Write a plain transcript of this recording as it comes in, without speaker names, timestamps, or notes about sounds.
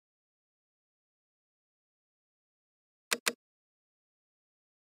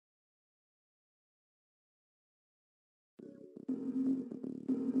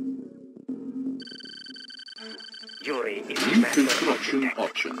Yuri is New construction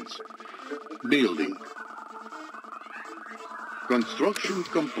options. Building. Construction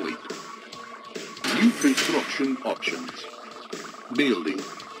complete. New construction options. Building.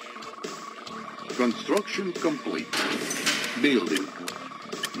 Construction complete. Building.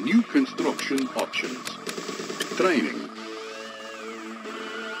 New construction options. Training.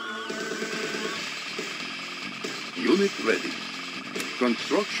 Unit ready.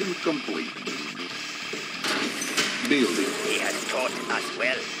 Construction complete. Building. He has taught us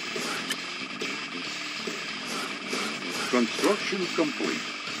well. Construction complete.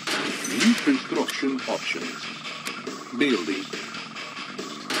 New construction options. Building.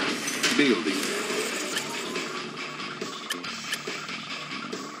 Building.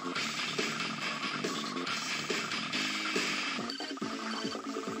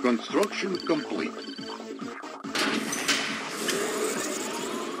 Construction complete.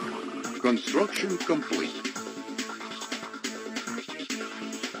 Construction complete.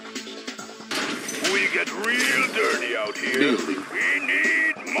 We get real dirty out here. Building. We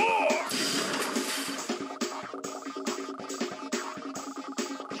need more.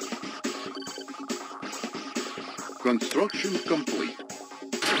 Construction complete.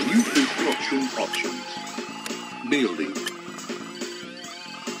 New construction options. Building.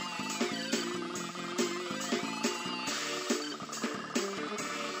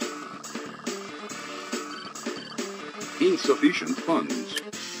 Insufficient funds.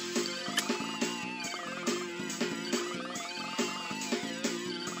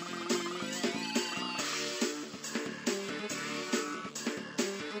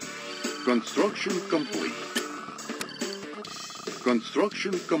 Construction complete.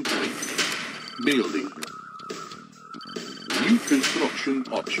 Construction complete. Building. New construction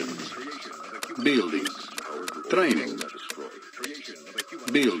options. Building. Training.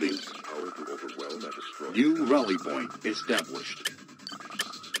 Building. New rally point established.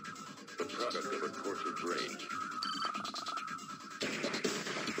 The product of a tortured brain.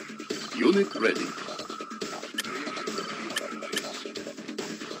 Unit ready.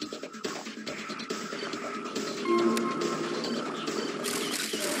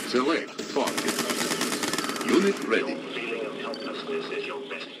 Select target. Unit ready. Feeling of helplessness is your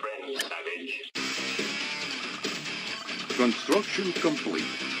best friend, Savage. Construction complete.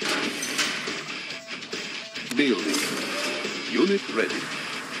 Building. Unit ready.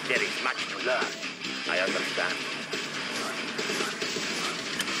 There is much to learn. I understand.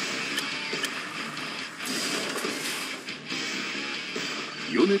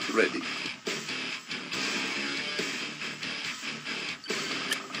 Unit ready.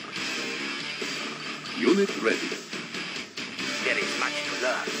 Unit ready. There is much to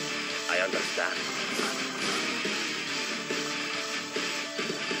learn. I understand.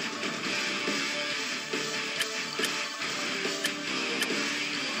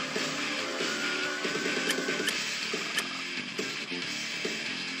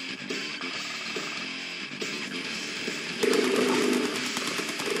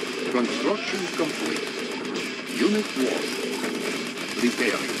 Construction complete. Unit lost.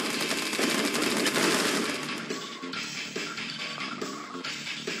 Repairing.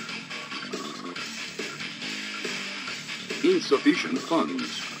 Insufficient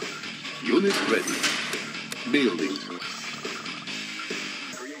funds. Unit ready. Building.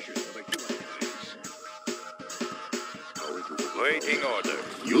 Waiting order.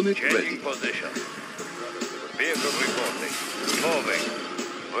 Unit Changing ready. position. Vehicle reporting. Moving.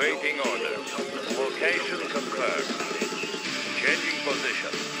 Waiting order. Location confirmed. Changing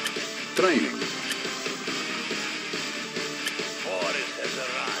position. Training. Forest has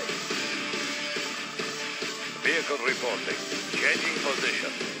arrived. Vehicle reporting. Changing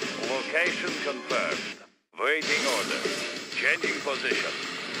position. Location confirmed. Waiting order. Changing position.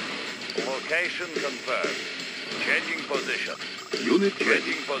 Location confirmed. Changing position. Unit ready.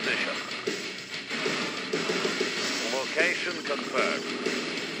 Changing position. Location confirmed.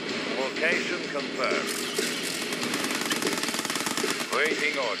 Location confirmed.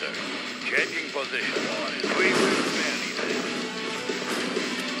 Waiting order. Changing position. We will bury them.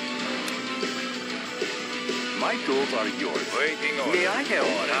 My tools are yours. Waiting order. May I help?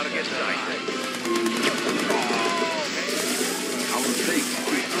 Target sighted. Our base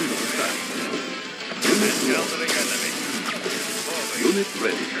is under attack. Unit lost. Encountering enemy. Moving. Unit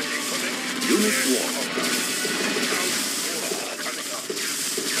ready. Unit lost.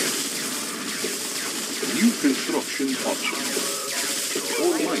 New construction options.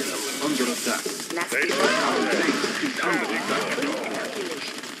 All miners under attack. Our base is under attack.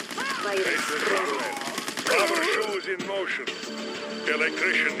 Rubber shoes in motion.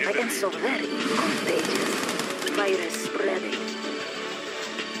 Electrician I am so very contagious. Virus spreading.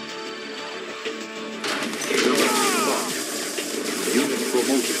 Unit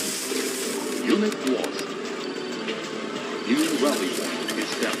promoted. Unit lost. New rally point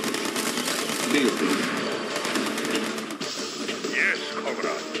established. Building. Yes,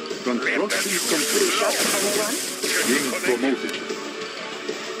 comrade. Construction complete. Anyone? Unit promoted.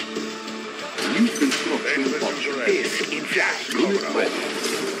 New construction option. Is in flight. Unit ready.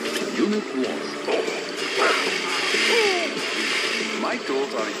 Unit lost. My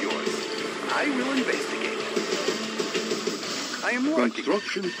tools are yours. I will investigate. I am working.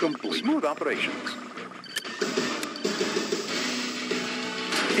 Construction complete. Smooth operations.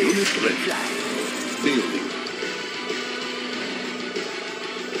 Unit ready. Building.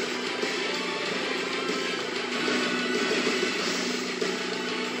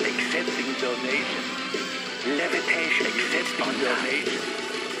 Accepting donation. Levitation. Accepting donation.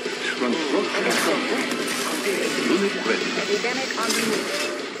 Construction complete. Unit ready. Epidemic on the move.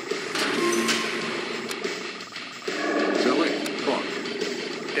 Select part.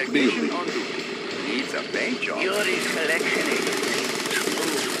 Technician Building. on duty. Needs a paint job. Yuri's collection is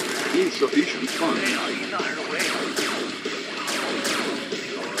Insufficient funds. in our way.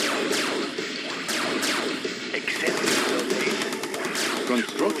 Accepting donation.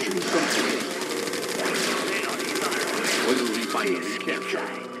 Construction complete. Oil refinery captured.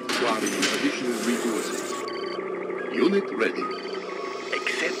 Requiring additional resources. Unit ready.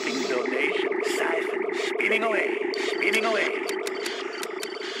 Accepting donation. Siphon. Spinning away. Spinning away.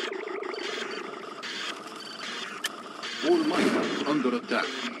 All miners under attack.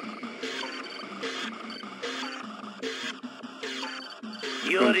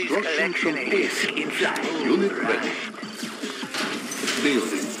 Yuri's Construction collection complete. is in flight. Unit ready.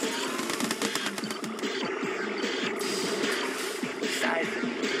 Building. Siphon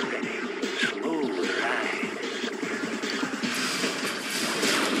ready. Smooth ride.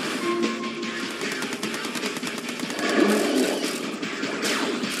 Unit lost.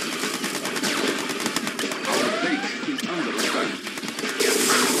 Our base is under attack.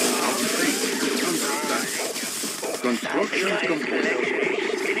 Our base is under attack. Construction Yuri's complete. collection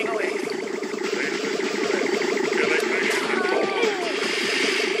is spinning away.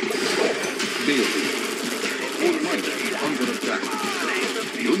 Building. All miners under attack.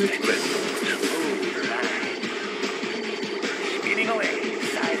 Unit ready. Smooth ride. Spinning away.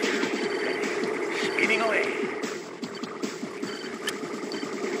 Siphon ready. Spinning away.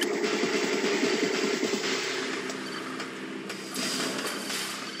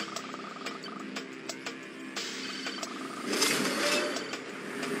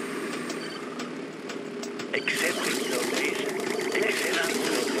 Accepting donation. Excellent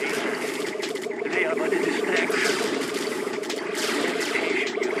donation. They are but a distraction.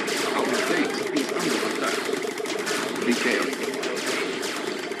 Levitation. Our base is under attack. Repairing.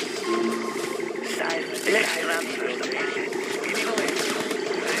 Siphon. Excellent donation. Spinning away.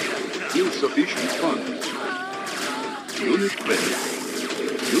 Insufficient funds. Unit ready.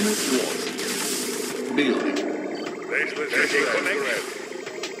 Unit lost. Building. Base position connected.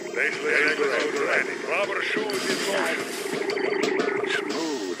 Base position ready. Rubber shoes in motion.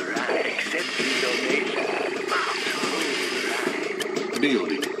 Smooth ride. Accepting donation.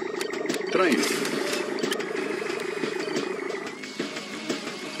 Building. Training.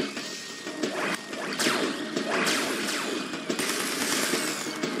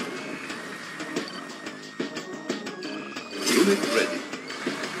 Unit ready.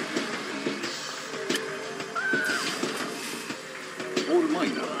 All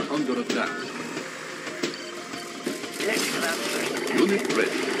miners under attack. Let's transfer. Unit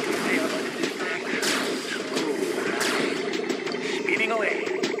ready. They are but a distraction. Smooth ride. Spinning away.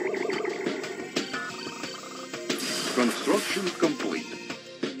 Construction complete.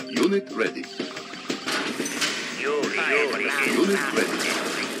 Unit ready. Yuri. Unit ready.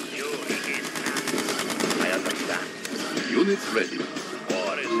 I understand. Unit ready.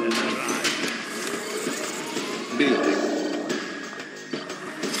 War is at the rise. Building.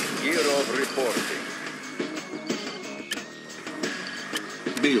 Year of reporting.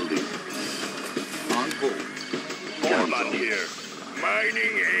 Building. On hold. Orban here.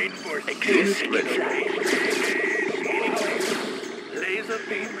 Mining ain't for Unit ready. Laser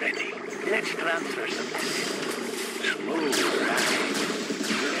beam ready. Let's transfer some assets. Smooth ride.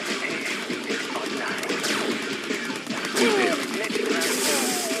 Levitation is online. Repairing. Let's transfer.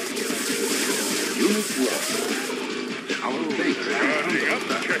 Unit lost. Our base is under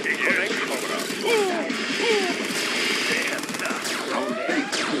attack. checking in. Comrade. Our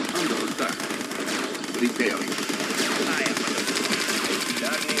base is under attack. Repairing. I am under.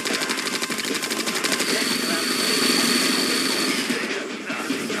 Let's transfer.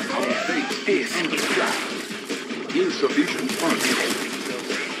 Insufficient funds.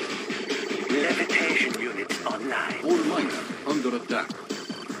 Levitation units online. All miners under attack.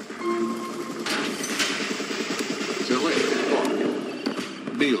 Select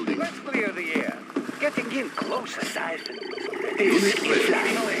target. Building. Let's clear the air. Getting in closer. Siphon. Unit ready.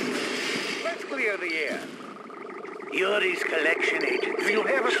 Flying away. Let's clear the air. Yuri's collection agent. We'll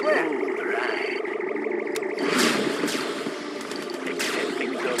have a swim. Smooth ride.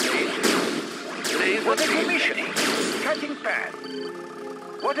 Accepting donation. What is the mission? Cutting path.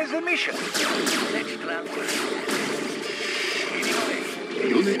 What is the mission? Next transfer. Speeding away.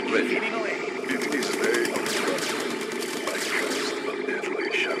 Unit ready. Speeding away. It is day of judgment. I cast a deadly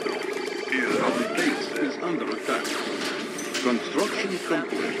shadow. Our base is under attack. Construction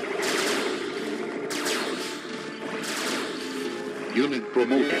complete. Unit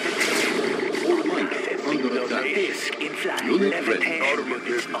promoted. All miners under attack. Disk in flight. Unit ready. Levitation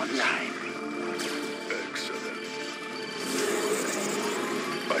units online. Excellent.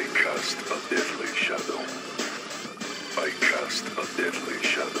 I cast a deadly shadow. I cast a deadly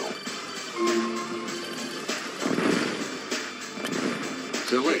shadow.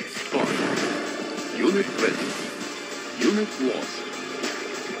 Select target. Unit ready. Unit lost.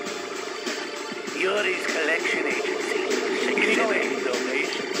 Yuri's collection agency. Speeding away.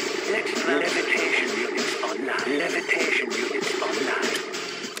 Donation. Next levitation units online. Levitation units online.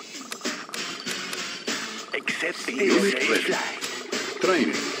 Accepting Unit safe ready. flight.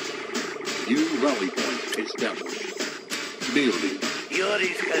 Training. New rally point established. Building.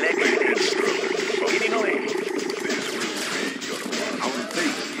 Yuri's collection agency. Speeding away. This will be your last. Our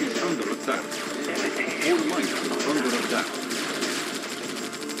base is under attack. Levitation. All miners under attack.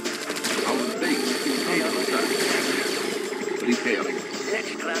 Our base is under attack. Repairing.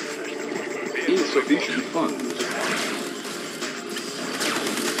 Next transfer. Insufficient funds.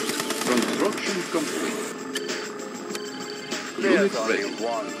 Construction complete. Unit There's only ready.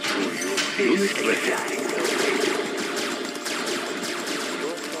 one true you. Unit Stay ready. flying.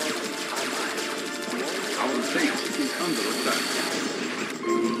 Our base is under attack.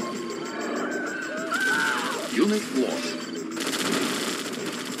 Unit lost.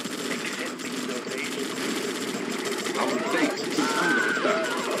 Accepting donation. Our base is under attack.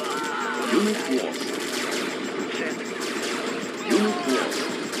 Unit lost. Unit lost.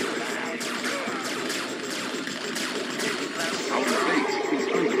 Our base is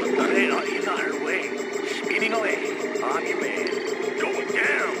under attack. They are in our way. Speeding away. On your man. Going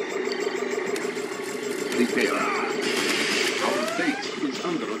down. Repairing. Our base is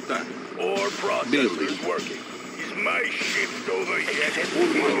under attack. Ore processor Building. is working. Is my shift over yet? All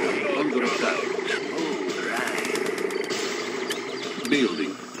miners under attack. Smooth ride.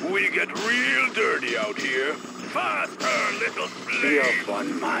 Building. We get real dirty out here. Faster, little Be slave. of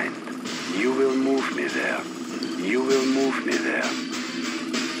one mind. You will move me there. You will move me there.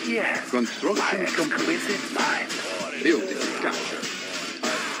 Yes. Construction My complete. exquisite mind. Building captured.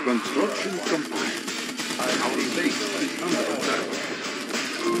 Construction complete. Our base is under attack.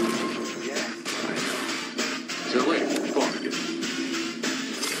 Select target.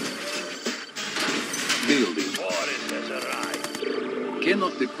 Building. Forest has arrived.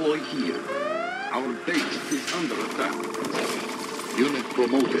 Cannot deploy here. Our base is under attack. Unit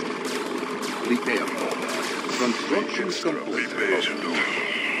promoted. Repair. Construction complete. Be patient.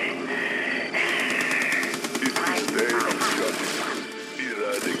 It is day of judgment.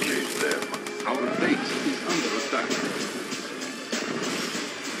 Eradicate them. Our base is under attack.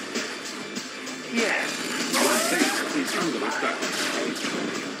 Yes. Our base is under attack.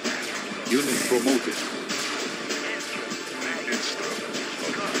 Unit promoted. The instrument.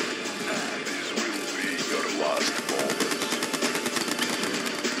 This will be your last moments.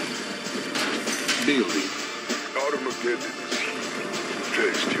 Building. Armageddon is here.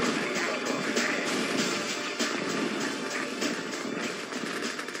 Taste your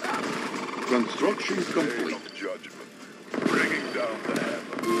Construction day complete. of judgment. Bringing down the hammer.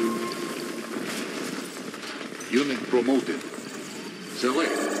 Unit promoted.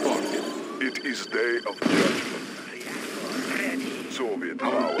 Select target. It is day of judgment. Soviet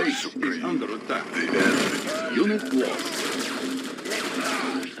Our power base is supreme. under attack. The end. Unit lost.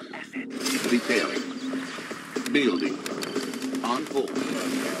 Repairing. Building. On hold.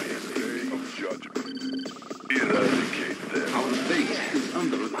 Day of judgment. Eradicate them. Our base is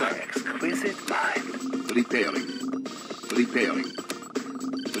under My attack. exquisite mind. Repairing. Repairing.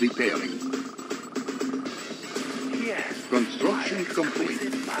 Repairing. Yes. Construction complete.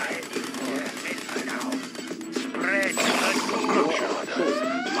 Exquisite mind. Yes. Now. Spread Structure sold.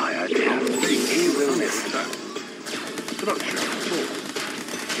 my idea. Our base He is will under listen. attack. Structure sold.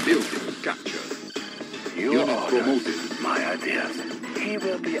 Building captured. You Unit order promoted. My ideas. He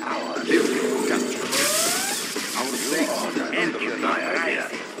will be ours. Building captured. Our base is under My attack.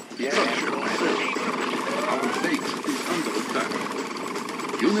 ideas. Yes. Structure sold. Our base is under attack.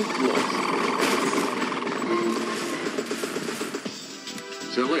 Unit lost.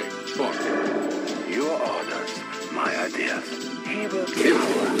 Select target. Your orders. My ideas. He will be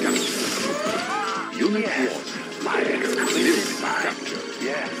Building ours. captured. Unit Yes. lost. My Building exclusive mind. captured.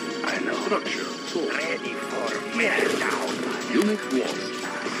 Yes, I know. Structure sold. Ready for meltdown. Unit lost.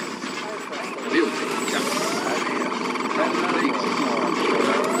 Building captured. Our base is under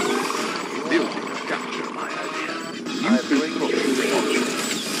attack. Building captured. My ideas. New construction options.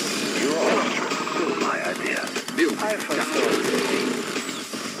 Your orders. My ideas. Building I captured. fulfill.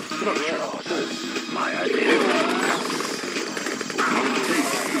 Structure sold. My ideas. Our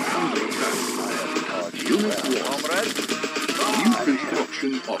base is under attack. Unit lost. Comrade. New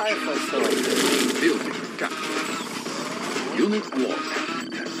construction I options. fulfill. Building captured. Unit lost.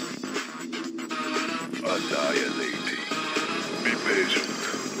 Annihilating. Be patient.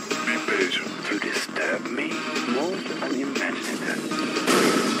 Be patient. To disturb me? Most unimaginative.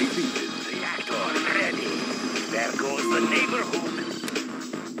 Defeated. Reactor ready. There goes the neighborhood.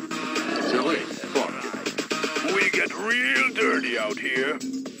 Select target. We get real dirty out here.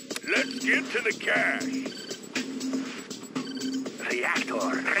 Let's get to the cash. Reactor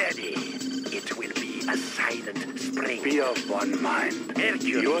ready. It will be a silent spring. Be of one mind.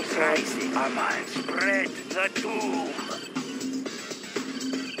 Mercury your thoughts are mine. Spread the doom.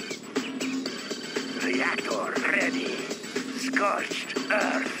 Reactor ready. Scorched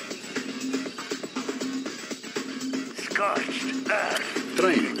earth. Scorched earth.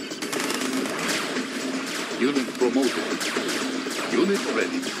 Training. Unit promoted. Unit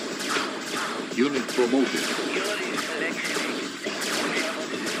ready. Unit promoted. Yuri selection agency.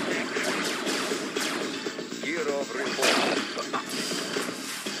 Year of reform.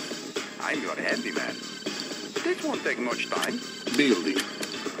 I'm your handyman. This won't take much time. Building.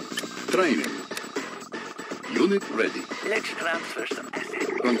 Training. Unit ready. Let's transfer some assets.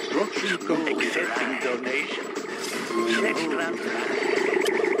 Construction complete. Accepting donation. Let's transfer.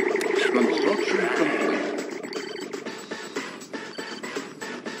 Construction complete.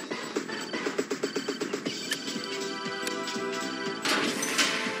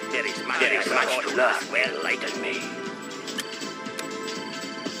 There is much to learn. Well, lighten me.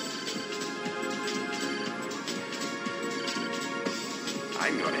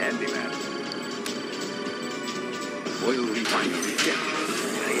 I'm your handyman. Oil refinery captured.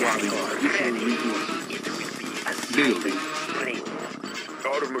 Acquiring additional resources. It will be a Building. spring.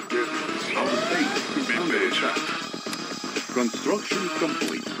 Armageddon is Our here. base is Be under patient. attack. Construction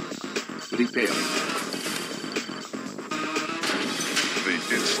complete. Repairing. The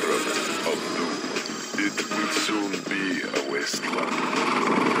instrument of doom. It will soon be a wasteland.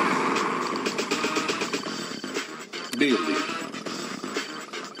 Building.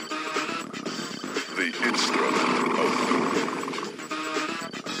 The instrument of doom.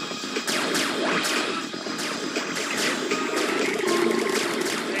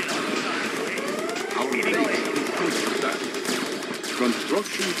 Our base is under attack.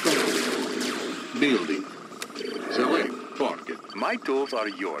 Construction complete. Building. Select target. My tools are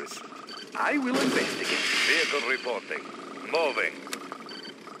yours. I will investigate. Vehicle reporting. Moving.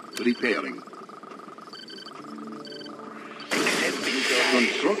 Repairing.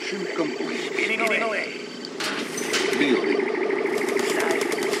 Construction complete. Spinning away. Building.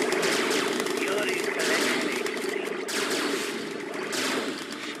 Yuri collection agency.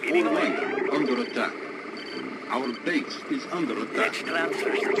 All Spinning away. lane under attack. Our base is under attack. Let's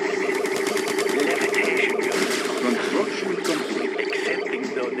transfer some levitation units. Construction complete. Accepting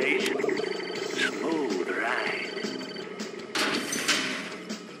donation. Smooth ride.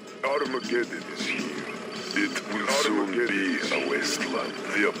 Armageddon is here. It will soon be a wasteland.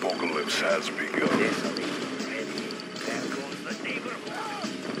 The apocalypse has begun. Desolate. Ready. There goes the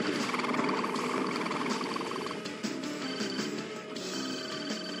neighborhood.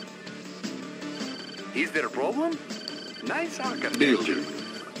 Is there a problem? Nice architecture. Building.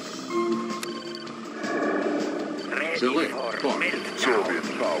 Ready Select for target. meltdown. Soviet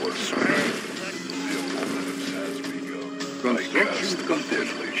power spread. The apocalypse has begun. Construction The complete.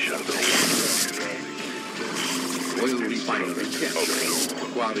 deadly shadow. Oil refinery captured.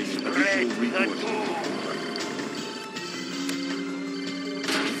 Acquiring additional resources.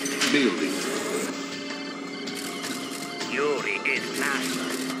 Building. Yuri is nice.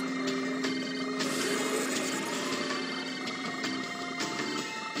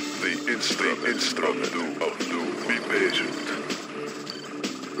 The instrument of doom. Be patient.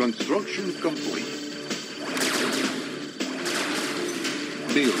 Construction complete.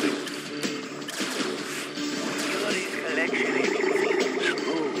 Building. Yuri's collection is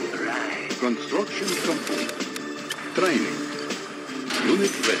smooth ride. Construction complete. Training.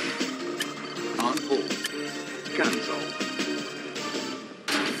 Unit ready. On hold. Cancel.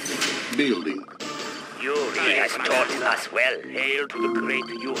 Building. Yuri has taught us well. Hail to the great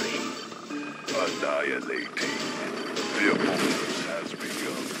Yuri. Annihilating. The apocalypse has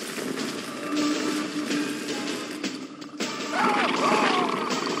begun.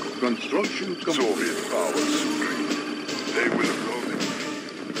 Construction complete. Soviet power supreme. They will roam in.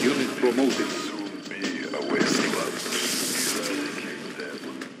 Unit promoted. Soon be a wasteland. Eradicate them.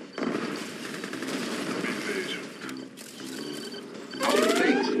 Be patient. Our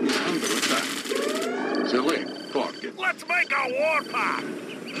base is under attack. Select target. Let's make a warpath.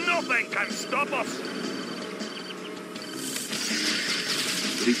 Nothing can stop us.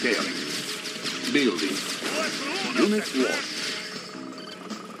 Repairing. Building. Unit lost.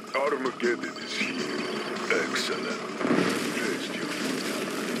 Armageddon is here. Excellent. Taste your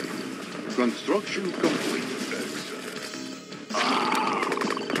brutality. Construction complete. Excellent.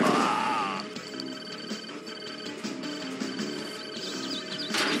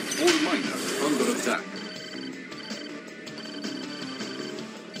 All miners under attack.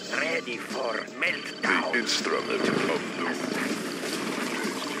 Ready for The meltdown. instrument of doom.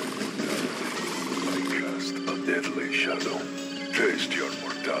 I cast a deadly shadow. Taste your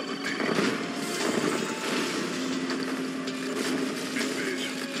mortality. Be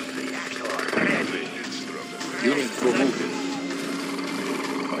patient. Reactor ready. Instrument. Unit promoted.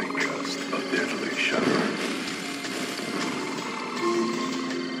 I cast a deadly shadow.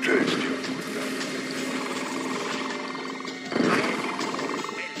 Taste your mortality.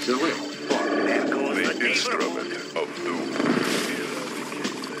 Select target. There goes The the neighborhood. instrument of doom.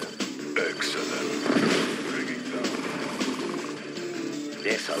 Excellent. Bringing down.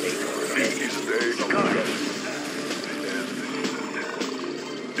 Desolator It ready. is day of Scarlet. the end.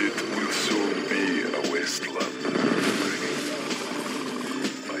 It will soon be a wasteland. Bringing down.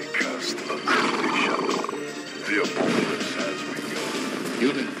 I cast a deadly shadow. The apocalypse has begun.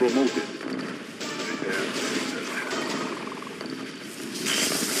 Unit promoted. The end is at hand.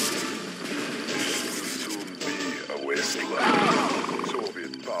 It will soon be a wasteland.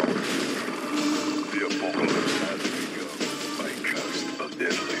 Soviet power. The apocalypse has begun. I cast a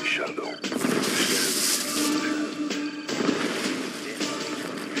deadly shadow.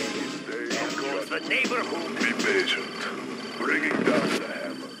 There goes the neighborhood. Be patient. Bringing down the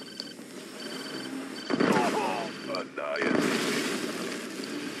hammer. Annihilating.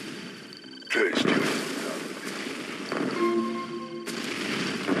 Taste your brutality.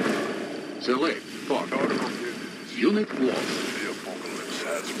 Select target. Armageddon is Unit lost. The apocalypse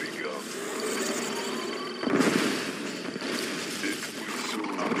has begun. It will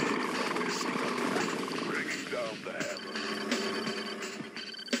soon be a wasteland. Bringing down the hammer.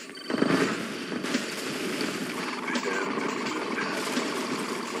 The end is at hand.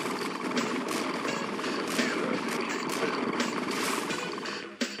 Eradicate them.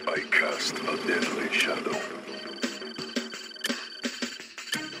 I cast a deadly shadow.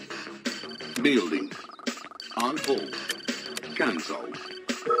 Building. On hold. Cancel.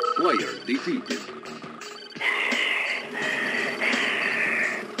 Player defeated.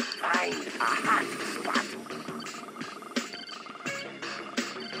 Find a hot spot.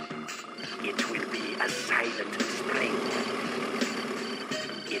 It will be a silent spring.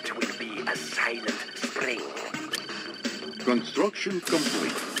 It will be a silent spring. Construction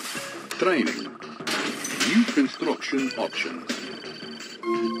complete. Training. New construction options.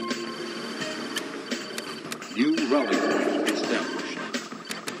 New rally point established.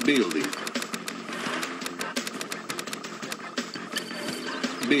 Building.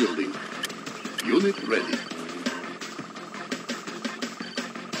 Building. Unit ready.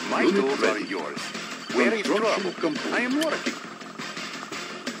 My Unit tools are ready. yours. Where is trouble? Construction complete. I am working.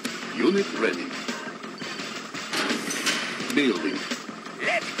 Unit ready. Building.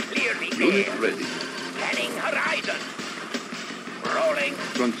 Let's clear the Unit air. ready. Scanning horizon. Rolling.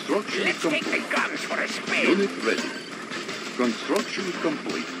 Construction Let's take the complete. guns for a spin. Unit ready. Construction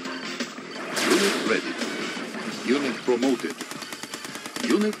complete. Unit ready. Unit promoted.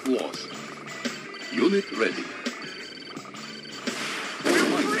 Unit lost. Unit ready.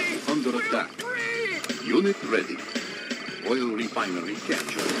 Miner under attack. Unit ready. Oil refinery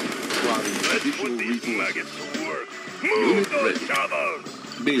captured. Requiring additional resources. maggots to work. Unit ready. shovels!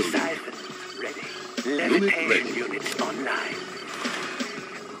 Building. Silent. Ready. Unit Levitation ready. units online.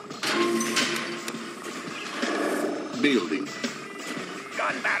 Building.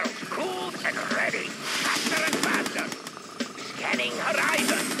 Gun barrels cooled and ready. Faster and faster. Scanning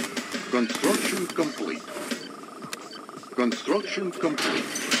horizon. Construction complete. Construction complete.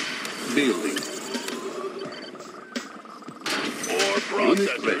 Building. More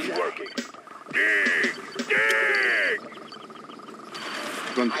processors working. Dig! Dig!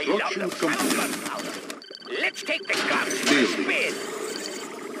 Construction complete. Let's take the guns for a Building. spin.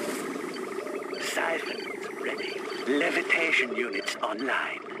 Siphons ready. Levitation units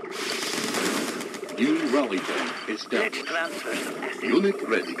online. New rally point Let's established. transfer some assets. Unit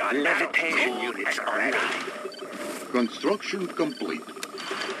ready. Levitation units online. Construction complete.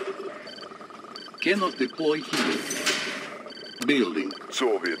 Cannot deploy here. Building.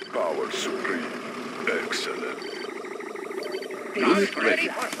 Soviet power supreme. Excellent. Unit ready.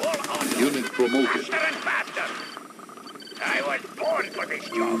 for full auto. Unit promoted. Faster and faster. I was born for this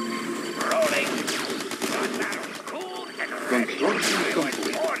job. Rolling. Gun barrels cooled and ready. Construction I was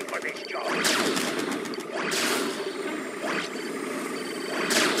complete. born for this job.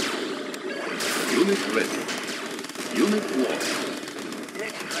 Unit ready. Unit lost.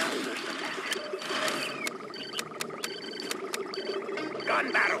 Let's transfer some assets.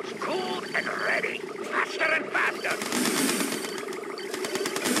 Gun barrels cooled and ready. Faster and faster.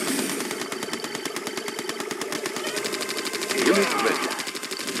 Unit ready.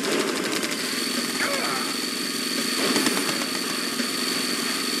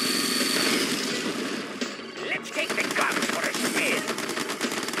 Let's take the guns for a spin.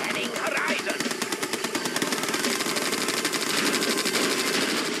 Scanning horizon.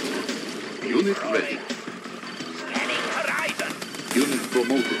 Unit ready. Scanning horizon. Unit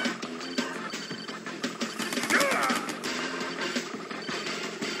promoted.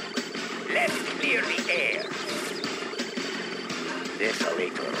 Let's clear the air.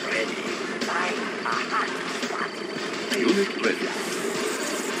 Desolator ready. Find a hot spot. Unit ready.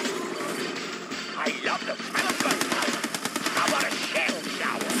 I love the smell of gunpowder. How about a shell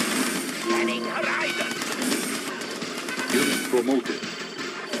shower? Scanning horizon. Unit promoted.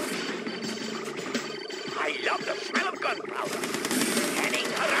 I love the smell of gunpowder. Scanning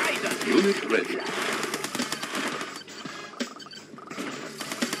horizon. Unit ready.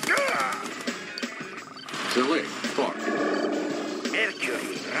 Select target.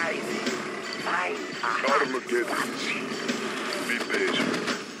 Mercury rising. Find a hot Armageddon is here. Be patient.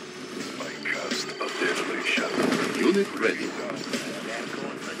 I cast a deadly shadow. Unit ready. There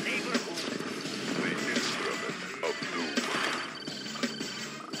goes the neighborhood. The instrument of doom.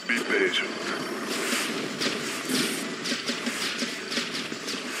 Be patient.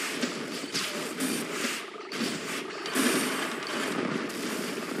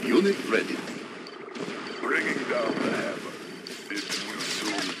 Unit ready. Bringing down the hammer. It will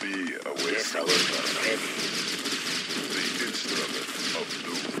soon be a waste. Desolator ready. The instrument of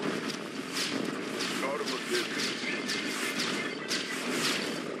doom. Armageddon is here.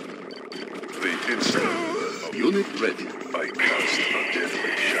 The instrument of Unit ready. I cast a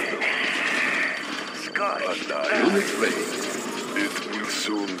deadly shadow. Scorched. Unit ready. It will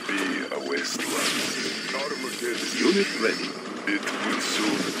soon be a wasteland. Armageddon. Unit ready. It will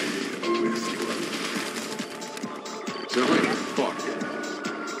soon be a wasteland. Select target.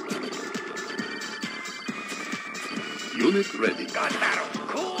 Unit ready. Gun barrels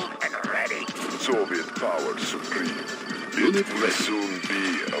cooled and ready. Soviet power supreme. Unit It will ready. soon be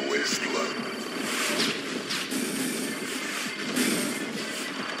a wasteland.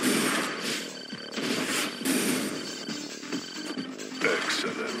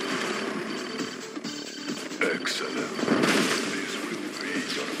 Excellent. Excellent. This will be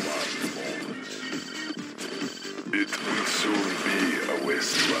your last moments. It will soon be a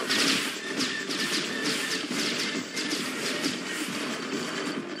wasteland.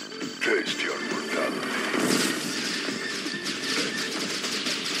 Taste your mortality.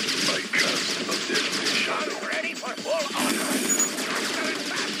 I cast a deadly shadow. Ready for full auto. Faster and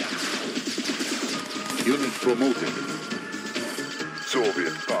faster. Unit promoted.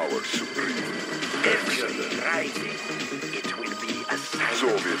 Soviet power supreme. Mercury Excellent. rising. It will be a silent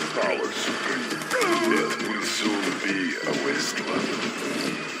Soviet power spring. supreme. It will soon be a wasteland.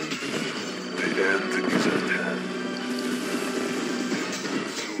 The end is at hand. It will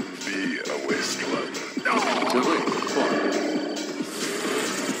soon be a wasteland. Select target.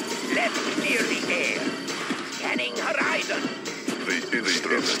 Let's clear the air. Scanning horizon. The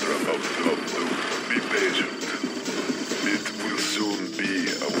instrument of doom. Be patient. It will soon be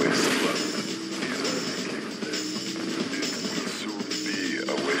a wasteland. It will soon be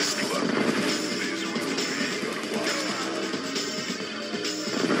a wasteland. This will be your last.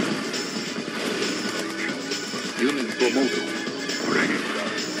 I cast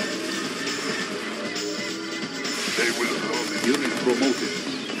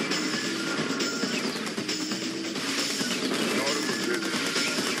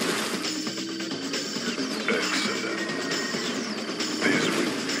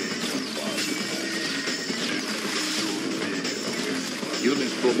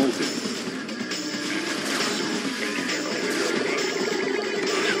promoted.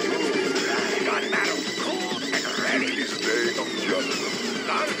 His day of judgment.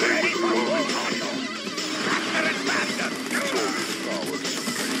 They will come. Soviet powers.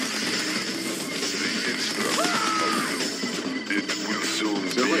 The instrument of you. It will soon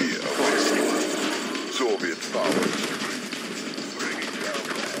be a wasteland. Soviet powers.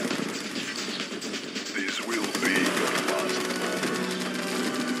 This will be your last moment.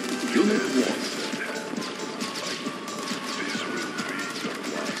 Unit lost. This will be your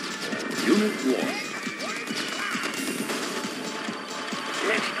last moment. Unit lost.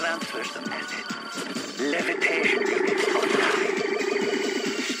 Let's transfer some assets. Levitation units online.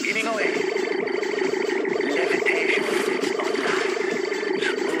 Spinning away. Levitation units online.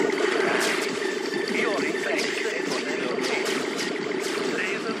 Smooth ride. Yuri, thanks.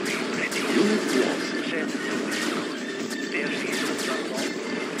 Laser beam ready. Unit lost. Their systems are low.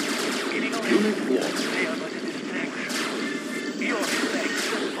 Spinning away. Unit lost. They are but a distraction. Yuri, thanks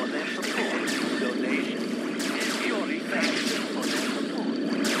for their support. Donation. Yuri, thanks for their support.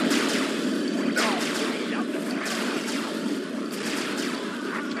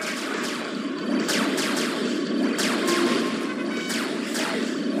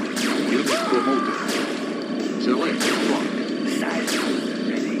 Unit promoted. Select truck. Size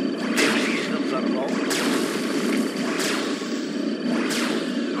ready. Their systems are low.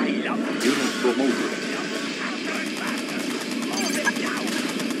 I love them. Unit promoted.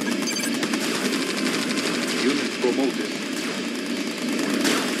 Unit promoted.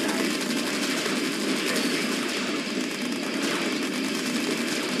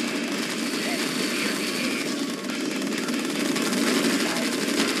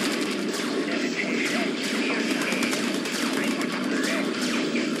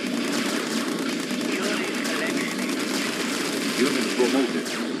 Unit promoted.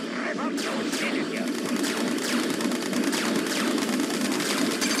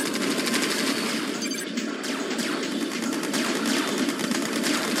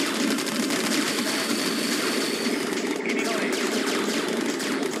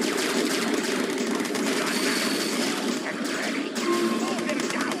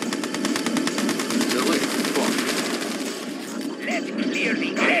 Select truck. Let's clear the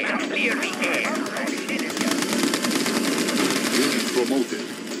air. Clear the air. Unit promoted.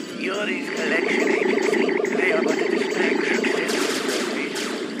 Yuri's collection agency. They are but a distraction.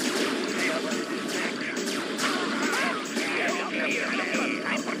 They are but a distraction.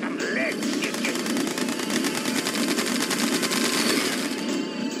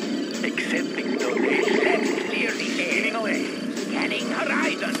 Accepting donation. Let's clear the air. Getting away. Scanning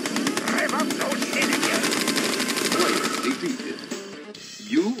horizon. Rev up those cylinders. Player defeated.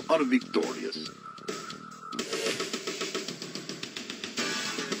 You are victorious.